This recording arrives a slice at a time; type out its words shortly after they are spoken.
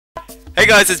Hey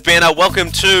guys, it's Biendeo.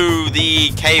 Welcome to the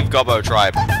Cave Gobbo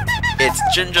tribe. It's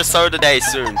Ginger Soda Day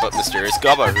soon, but mysterious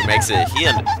Gobbo who makes it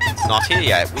here, not here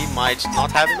yet. We might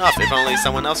not have enough. If only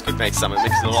someone else could make some and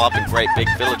mix it all up in great big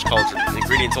village cauldron.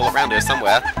 Ingredients all around here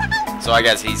somewhere. So I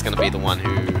guess he's gonna be the one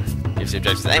who gives the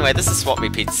objectives. Anyway, this is Swap Me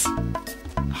Pete's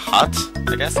hut,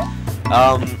 I guess.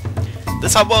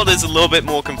 This hub world is a little bit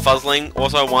more confuzzling.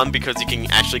 Also, one, because you can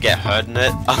actually get hurt in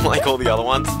it, unlike all the other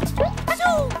ones.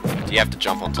 Do you have to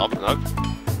jump on top? No.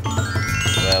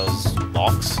 There's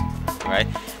blocks. Right.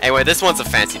 Anyway, this one's a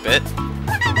fancy bit.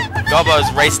 Gobbos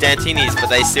race Dantinis, but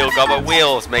they steal Gobbo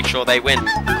wheels. Make sure they win.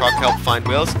 Croc help find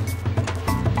wheels.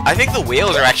 I think the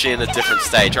wheels are actually in a different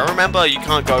stage. I remember you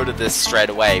can't go to this straight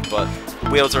away, but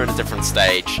wheels are in a different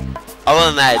stage. Other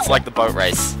than that, it's like the boat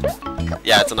race.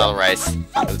 Yeah, it's another race.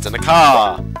 But it's in a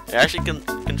car. It actually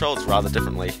controls rather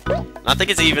differently. And I think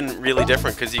it's even really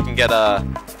different because you can get a...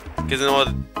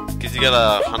 Because you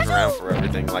gotta hunt around for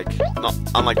everything, like, not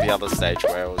unlike the other stage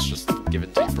where it was just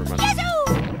given to you pretty much.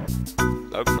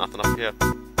 Nope, nothing up here.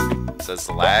 It says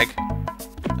the lag.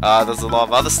 There's a lot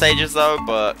of other stages though,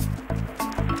 but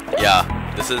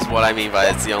yeah, this is what I mean by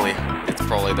it's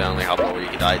probably the only hub where you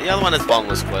can die. The other one is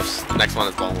Bottomless Cliffs. The next one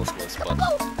is Bottomless Cliffs, but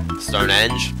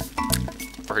Stonehenge,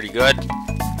 pretty good.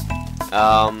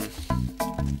 One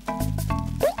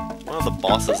of the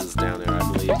bosses is down there,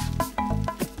 I believe.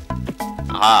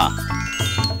 Ah,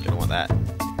 don't want that.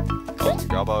 Golden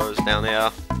Gobbos down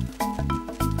there.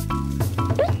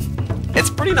 It's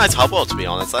a pretty nice hub world, to be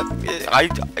honest.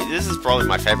 This is probably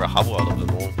my favorite hub world of them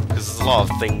all because there's a lot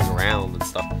of things around and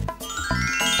stuff.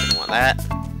 Don't want that.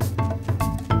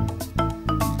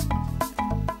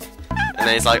 And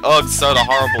then he's like, "Oh, soda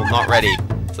horrible, not ready."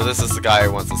 So this is the guy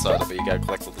who wants the soda, but you gotta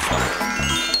collect all the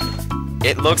stuff.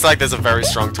 It looks like there's a very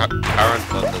strong current,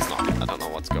 but there's not. I don't know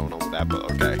what's going on with that, but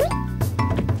okay.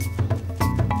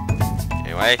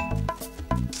 Anyway.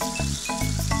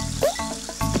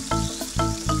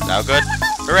 Now good?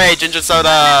 Hooray, ginger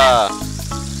soda!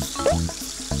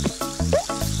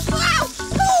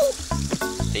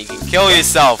 You can kill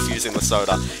yourself using the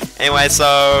soda. Anyway, so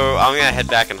I'm gonna head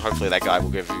back and hopefully that guy will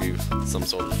give you some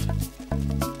sort of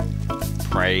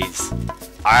praise.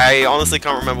 I honestly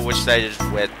can't remember which stage is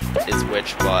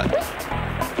which, but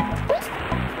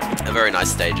they're very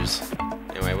nice stages.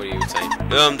 Anyway, what are you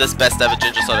saying? This best ever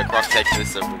ginger soda Croc takes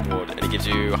this reward, and it gives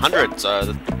you 100, so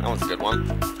that one's a good one.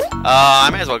 I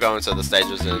may as well go into the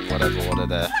stages in whatever order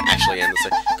they're actually in.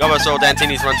 Gobbo saw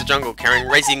Dantini's run to jungle carrying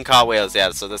racing car wheels. Yeah,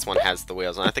 so this one has the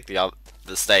wheels, and I think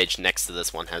the stage next to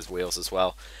this one has wheels as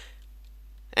well.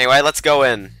 Anyway, let's go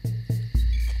in.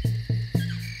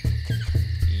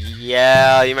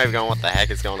 Yeah, you may be going, what the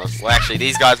heck is going on? Well, actually,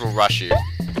 these guys will rush you.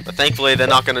 But thankfully, they're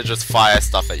not going to just fire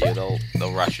stuff at you.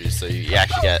 They'll rush you, so you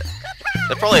actually get...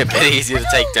 They're probably a bit easier to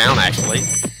take down, actually.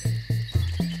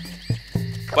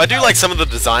 But I do like some of the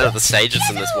design of the stages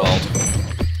in this world.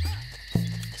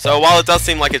 So while it does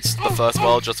seem like it's the first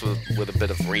world, just with a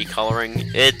bit of recoloring,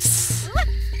 it's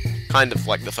kind of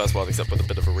like the first world, except with a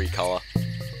bit of a recolor.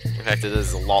 In fact, it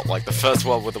is a lot like the first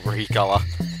world with a recolor.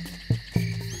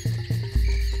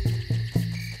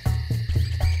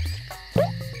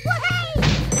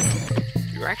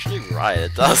 You're actually right,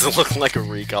 it does look like a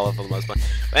recolor for the most part.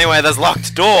 But anyway, there's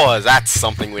locked doors! That's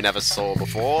something we never saw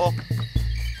before.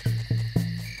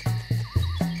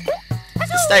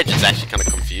 The stage is actually kind of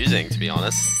confusing, to be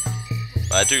honest.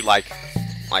 But I do like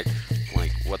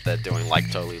what they're doing,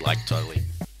 like totally.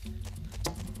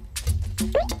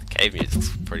 Cave music's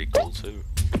pretty cool too.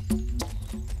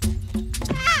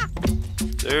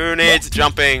 Who needs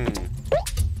jumping?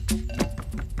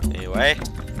 Anyway.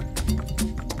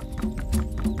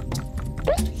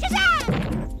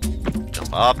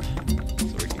 Jump up,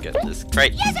 so we can get this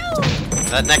crate.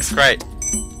 That next crate.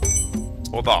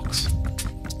 Or box.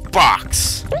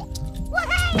 Box!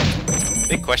 The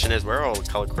big question is, where are all the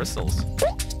colored crystals?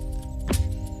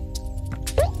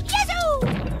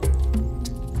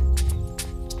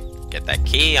 Get that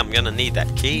key, I'm gonna need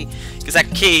that key. Because that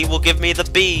key will give me the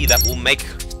bee that will make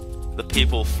the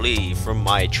people flee from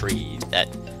my tree that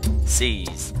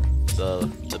sees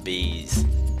the bees.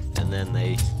 And then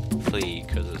they flee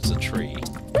because it's a tree.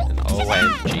 An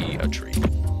OMG, a tree.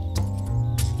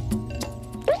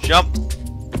 Jump!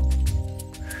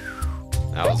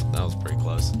 That was pretty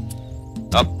close.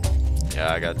 Oh,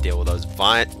 yeah, I gotta deal with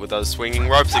those swinging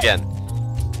ropes again.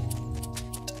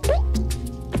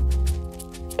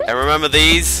 And remember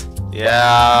these?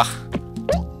 Yeah,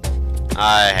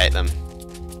 I hate them.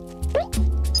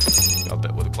 Got a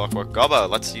bit with a clockwork Gobbo.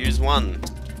 Let's use one.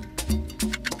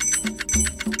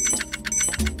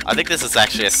 I think this is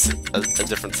actually a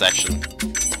different section.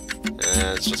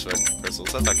 It's just for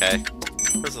crystals, that's okay.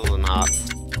 Crystals and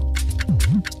hearts.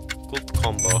 Good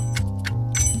combo.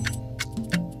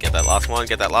 Get that last one,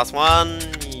 get that last one.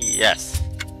 Yes.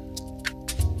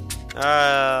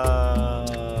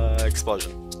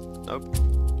 Explosion. Nope.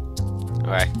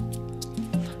 Alright.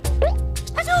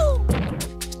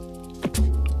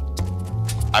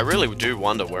 I really do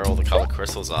wonder where all the colored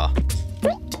crystals are.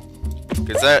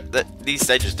 Because these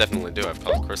stages definitely do have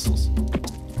colored crystals.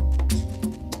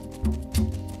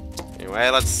 Anyway,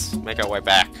 let's make our way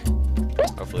back.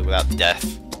 Hopefully without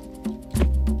death.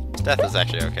 Death is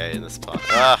actually okay in this part.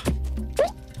 Ah!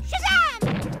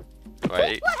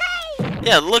 Wait.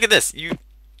 Yeah, look at this!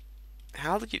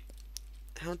 How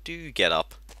do you get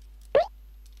up?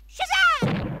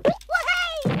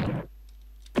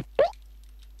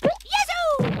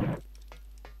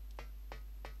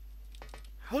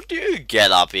 How do you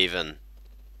get up even?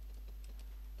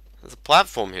 There's a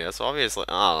platform here, so obviously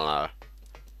I don't know.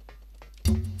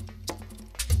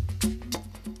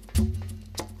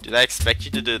 Do they expect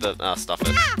you to do the stuff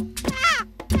it?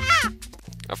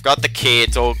 I've got the key,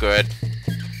 it's all good.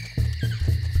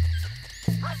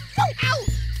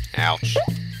 Ouch.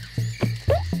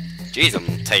 Jeez,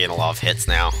 I'm taking a lot of hits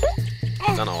now.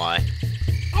 Don't know why.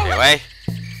 Anyway,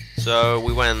 so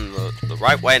we went the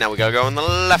right way, now we gotta go in the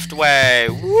left way.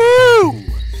 Woo!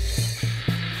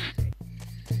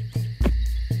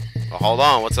 Well, hold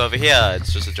on, what's over here?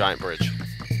 It's just a giant bridge.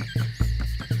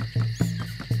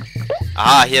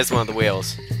 Aha, here's one of the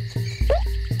wheels.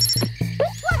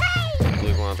 I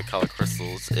believe one of the color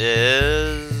crystals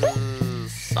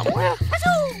is somewhere?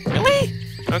 Really?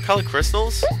 No colored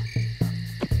crystals?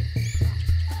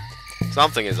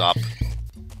 Something is up.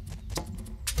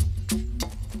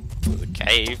 There's a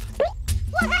cave.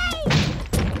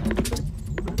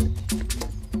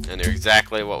 I knew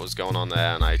exactly what was going on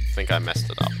there, and I think I messed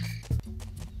it up.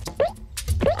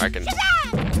 I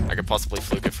could possibly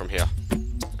fluke it from here.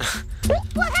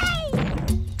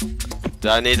 Do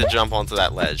I need to jump onto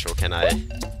that ledge, or can I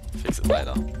fix it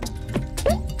later?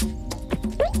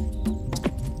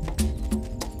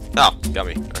 Oh, got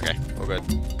me. Okay, all good.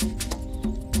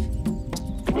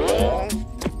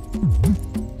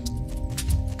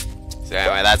 So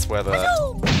anyway, that's where the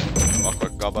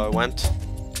Clockwork Gobbo went.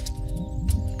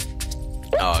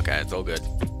 Oh, okay, it's all good.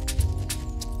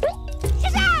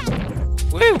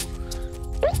 Woo!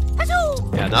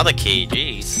 Yeah, another key,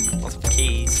 jeez. Lots of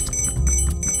keys.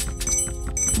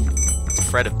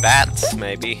 Thread of bats,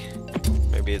 maybe.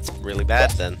 Maybe it's really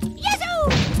bad then.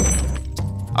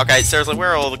 Okay, seriously,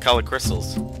 where are all the colored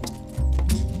crystals?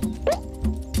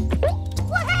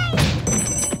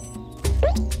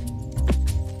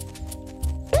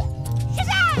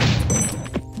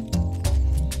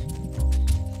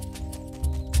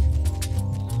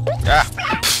 Ah!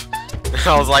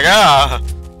 I was like, ah!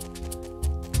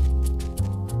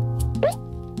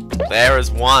 There is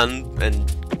one, and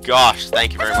gosh,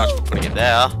 thank you very much for putting it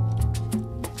there.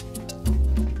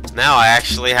 Now I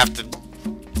actually have to...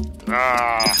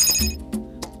 Ah!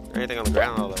 Anything on the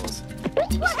ground? Oh, there was.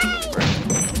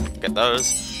 Get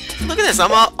those. Look at this,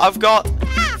 I've got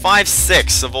 5,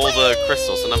 6 of all the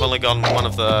crystals, and I've only gotten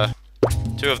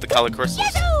 2 of the colored crystals.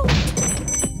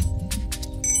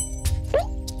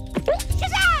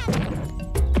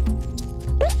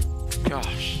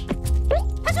 Gosh.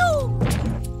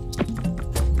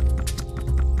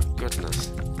 Goodness.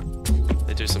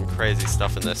 They do some crazy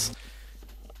stuff in this.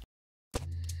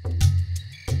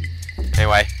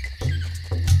 Anyway.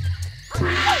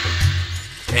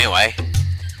 I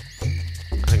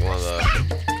think one of the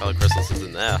colored crystals is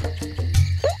in there.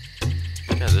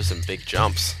 Yeah, there's some big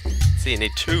jumps. See, you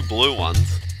need 2 blue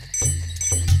ones.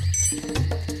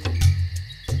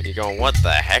 And you're going, what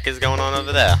the heck is going on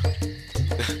over there?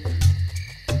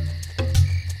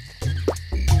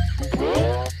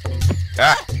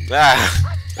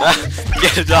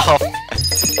 Get it off!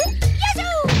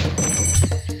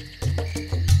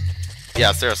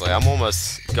 Yeah, seriously, I'm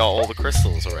almost got all the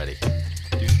crystals already.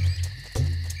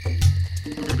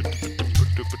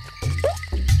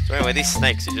 So anyway, these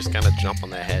snakes, you just kind of jump on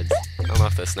their heads. I don't know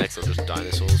if they're snakes or just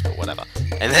dinosaurs, but whatever.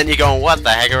 And then you're going, what the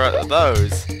heck are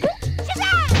those?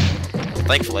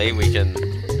 Thankfully, we don't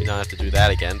have to do that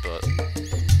again, but...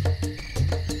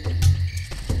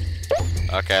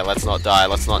 Okay, let's not die,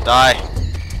 let's not die!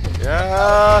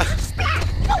 Yeah!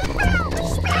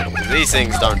 These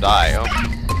things don't die, oh.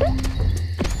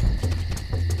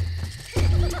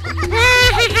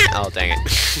 Oh, dang it.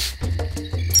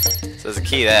 So there's a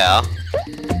key there.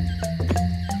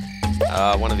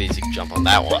 One of these you can jump on.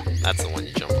 That one. That's the one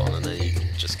you jump on, and then you can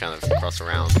just kind of cross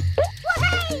around.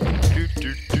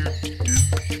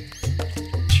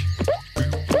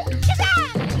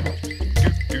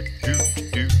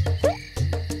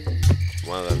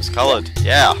 colored.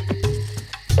 Yeah.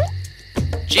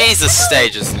 Jeez, this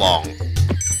stage is long.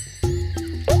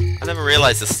 I never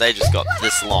realized the stage has got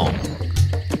this long.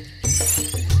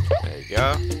 There you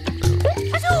go.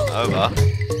 Over.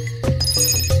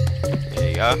 There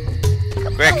you go.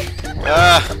 Quick!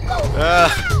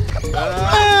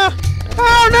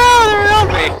 Oh no, they're around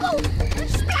me!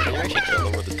 Can you actually kill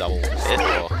them with a double hit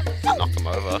or knock them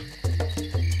over?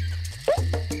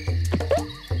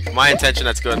 For my intention,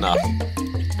 that's good enough.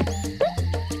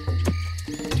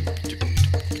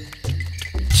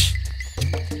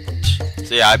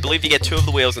 So yeah, I believe you get 2 of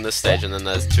the wheels in this stage, and then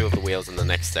there's 2 of the wheels in the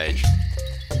next stage.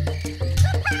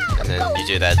 And then you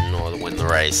do that in order to win the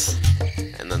race.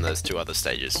 And then there's 2 other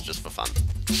stages, just for fun.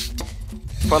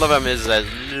 One of them is a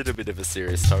little bit of a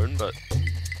serious tone, but...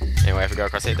 Anyway, if we go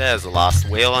across here, there's the last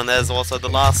wheel, and there's also the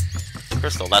last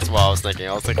crystal. That's what I was thinking.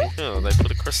 I was thinking, oh, they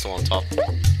put a crystal on top.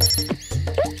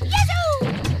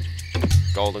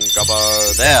 Golden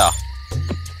gobbo, there!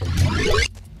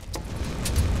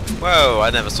 Whoa, I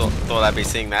never thought I'd be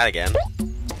seeing that again.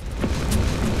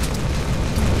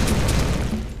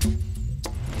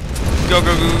 Go,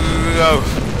 go, go, go, go, go!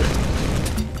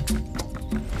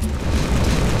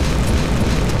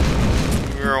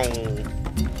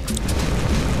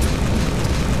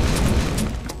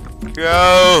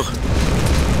 Go!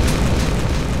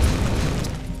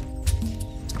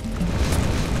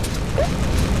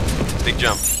 Big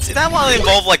jump. See, that one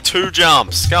involved like 2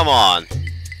 jumps. Come on.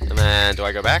 And then, do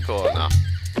I go back or no?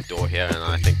 Door here, and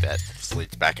I think that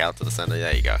leads back out to the center.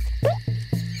 There you go.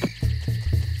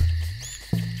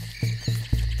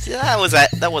 See,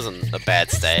 that wasn't a bad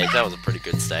stage. That was a pretty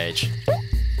good stage.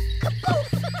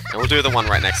 And we'll do the one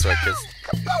right next to it, because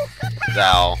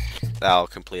that'll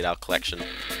complete our collection.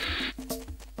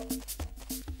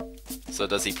 So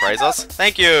does he praise us?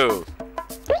 Thank you!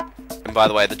 And by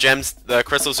the way, the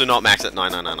crystals do not max at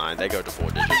 9999, they go to 4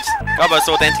 digits. Gobbo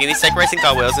saw Dantini's take racing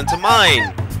car wheels into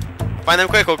mine! Find them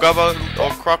quick or Gobbo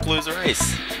or Croc lose a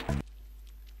race.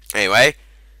 Anyway,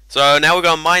 so now we're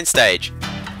going mine stage.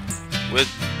 With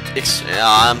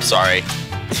I'm sorry.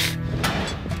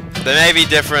 There may be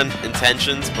different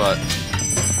intentions, but...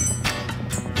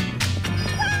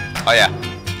 Oh yeah.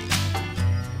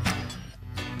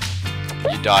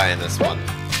 You die in this one.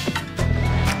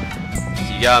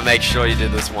 You gotta make sure you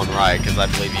did this one right, because I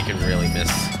believe you can really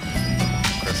miss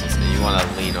crystals. You want to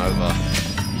lean over.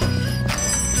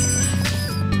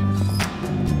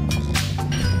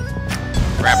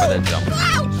 Rapid and jump.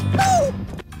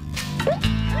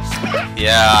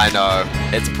 Yeah, I know.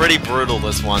 It's pretty brutal,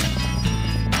 this one.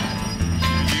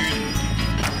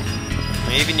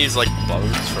 Can I even use, like,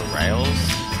 bones for rails?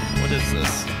 What is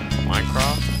this?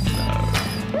 Minecraft? No.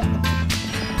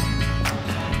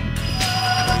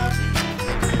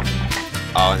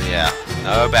 Oh, yeah.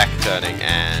 No back turning,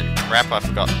 and crap, I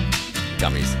forgot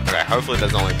gummies. Okay, hopefully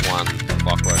there's only one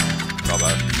clockwork gobbo.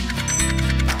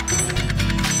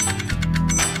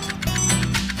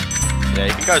 Yeah,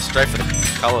 you can go straight for the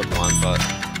colored one, but...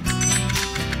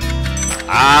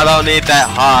 I don't need that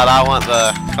hard, I want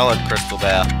the colored crystal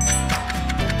there.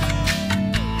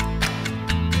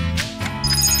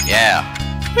 Yeah.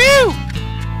 Woo!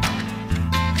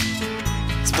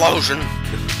 Explosion!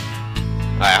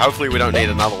 Alright, hopefully we don't need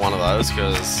another one of those,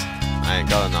 because I ain't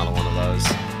got another one of those.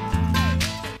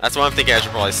 That's why I'm thinking I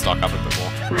should probably stock up a bit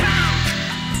more.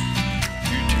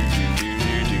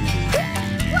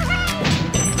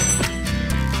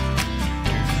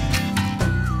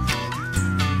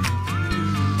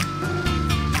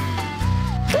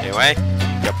 Anyway,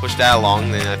 you gotta push that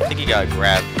along, then I think you gotta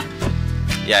grab...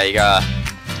 Yeah, you gotta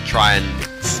try and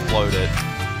explode it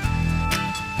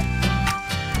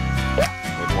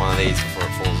with one of these before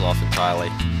it falls off entirely.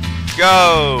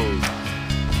 Go!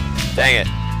 Dang it.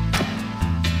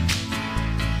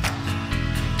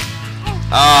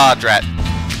 Ah, drat.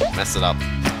 Messed it up.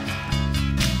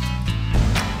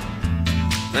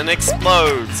 Then it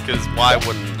explodes, because why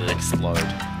wouldn't it explode?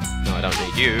 No, I don't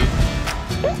need you.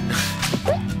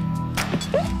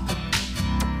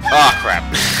 Oh, crap.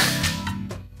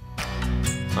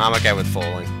 I'm okay with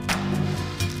falling.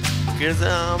 Cause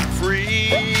I'm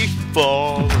free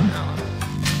falling.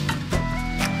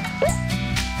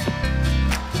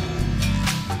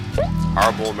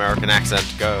 Horrible American accent,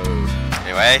 go.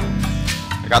 Anyway,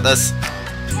 I got this.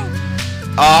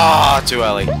 Ah, oh, too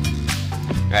early.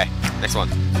 Okay, next one.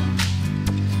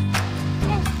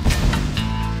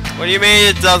 What do you mean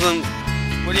it doesn't...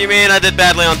 What do you mean I did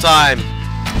badly on time?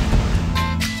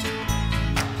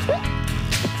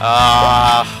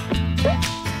 I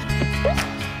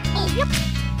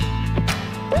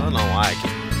don't know why I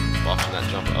keep watching that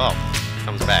jump. Oh, it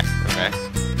comes back. Okay.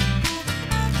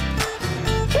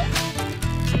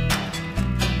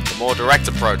 more direct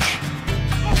approach.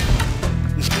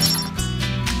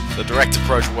 The direct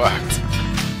approach worked.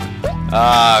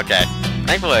 Okay.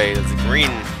 Thankfully, there's a green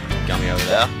gummy over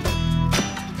there.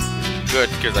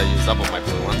 Good, because I used up all my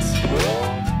blue ones.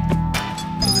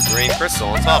 There's a green crystal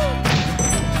on top.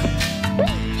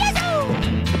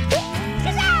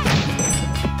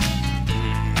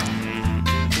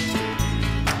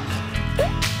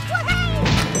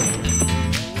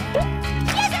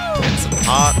 Get some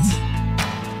hearts.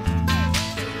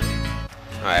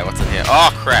 Alright, what's in here? Oh,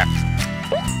 crap!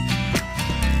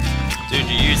 Dude,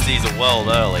 you used these a world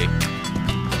early.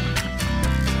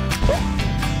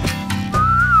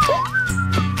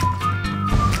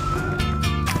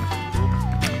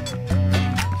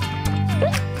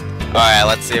 Alright,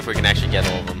 let's see if we can actually get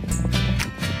all of them.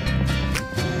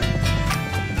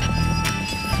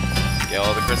 Get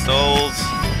all the crystals.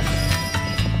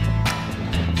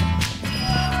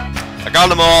 I got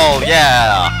them all,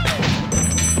 yeah!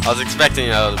 I was expecting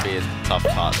it to be a tough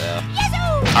part there.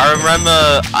 I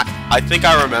remember, I think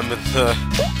I remember the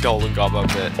Golden Gobbo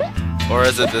bit. Or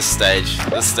is it this stage?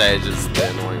 This stage is the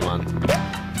annoying one.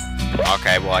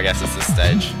 Okay, well I guess it's this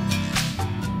stage.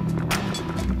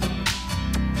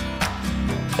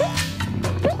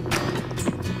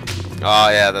 Oh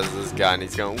yeah, there's this guy and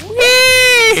he's going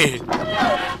whee!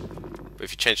 But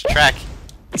if you change the track,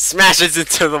 he smashes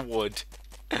into the wood.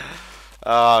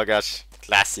 Oh gosh,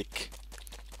 classic.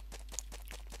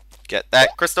 Get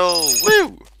that crystal,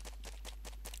 woo!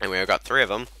 And we've got 3 of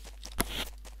them.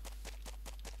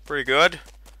 Pretty good.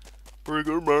 Pretty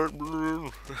good,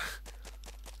 man.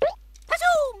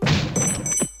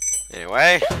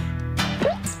 Anyway.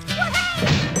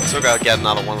 Still gotta get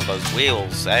another one of those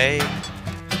wheels, eh?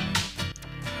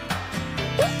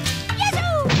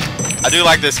 I do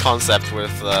like this concept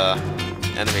with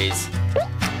enemies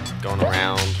going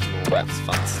around and all that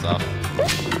fun stuff.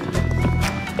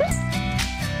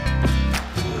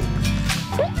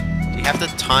 Do you have to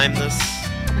time this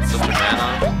in such a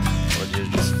manner? Or do you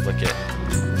just flick it?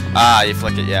 Ah, you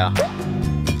flick it, yeah.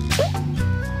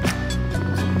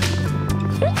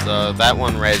 So that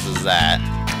one raises that.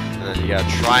 And then you gotta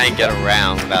try and get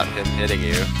around without him hitting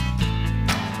you.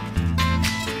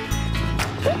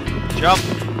 Jump!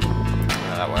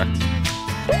 Yeah, that worked.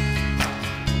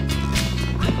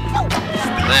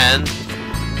 And then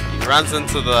he runs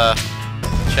into the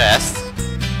chest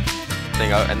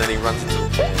thing, and then he runs into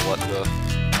what the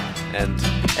end.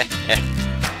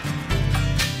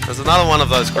 There's another one of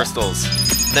those crystals.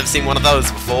 Never seen one of those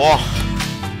before.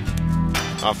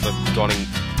 After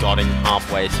getting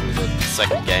halfway through the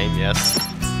second game, yes.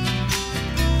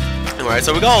 Anyway,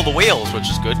 so we got all the wheels, which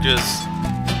is good because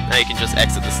now you can just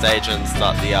exit the stage and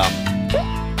start the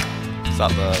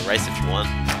race if you want.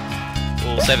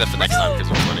 We'll save that for next time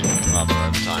because we're running rather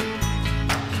over time.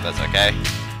 That's okay.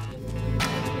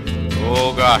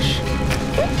 Oh gosh.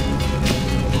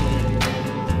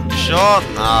 You sure?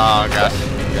 Oh gosh.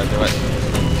 You gotta do it.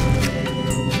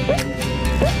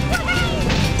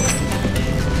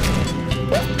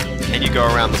 Can you go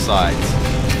around the sides?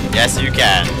 Yes, you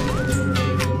can.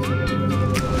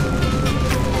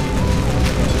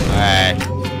 Alright.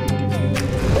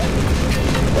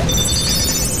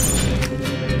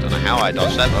 Don't know how I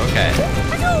dodged that, but okay.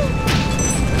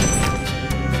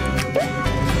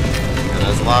 And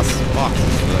there's the last box.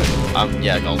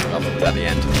 Yeah, Golden Gobbo was at the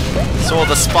end. Saw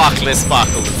the sparkly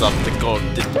sparkles of the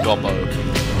Golden Gobbo.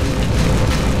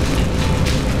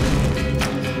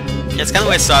 Yeah, it's kind of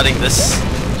weird starting this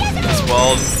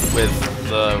world with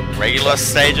the regular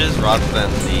stages rather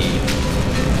than the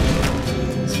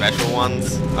special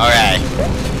ones. Okay.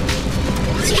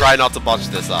 Let's try not to botch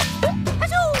this up.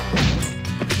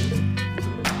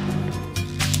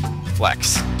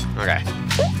 Flex. Okay.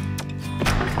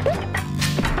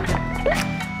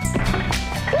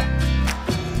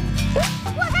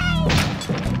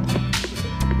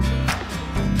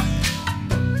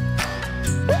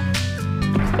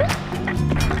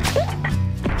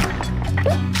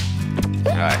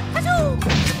 Alright.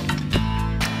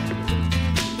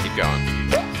 Keep going.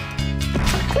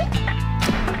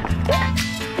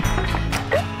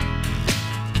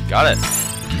 Got it.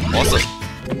 Awesome.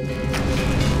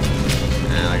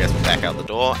 And I guess we'll back out the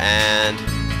door and...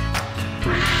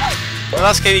 What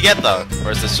else can you get though?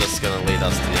 Or is this just gonna lead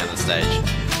us to the end of the stage?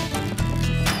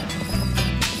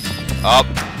 Up.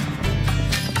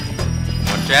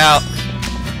 Watch out.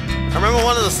 I remember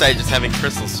one of the stages having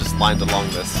crystals just lined along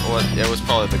this, or it was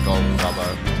probably the Golden Gobbo,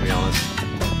 to be honest.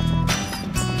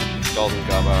 Golden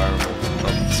Gobbo, I remember.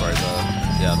 Oh, sorry,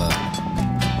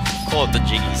 call it the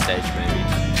Jiggy stage, maybe.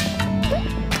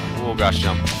 Ooh, gosh,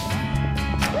 jump.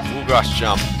 Ooh, gosh,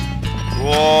 jump.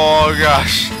 Oh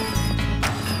gosh.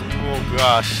 Oh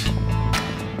gosh.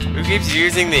 Who keeps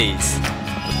using these?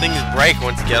 The things break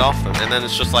once you get off them, and then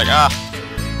it's just like,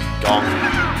 gone.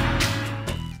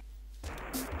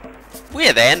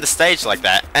 Weird, they end the stage like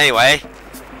that. Anyway.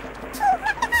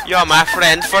 You're my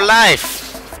friend for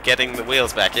life! Getting the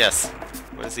wheels back, yes.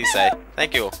 What does he say?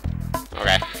 Thank you.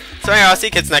 Okay. So anyway, I'll see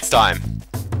you kids next time.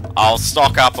 I'll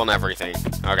stock up on everything.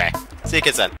 Okay. See you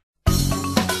kids then.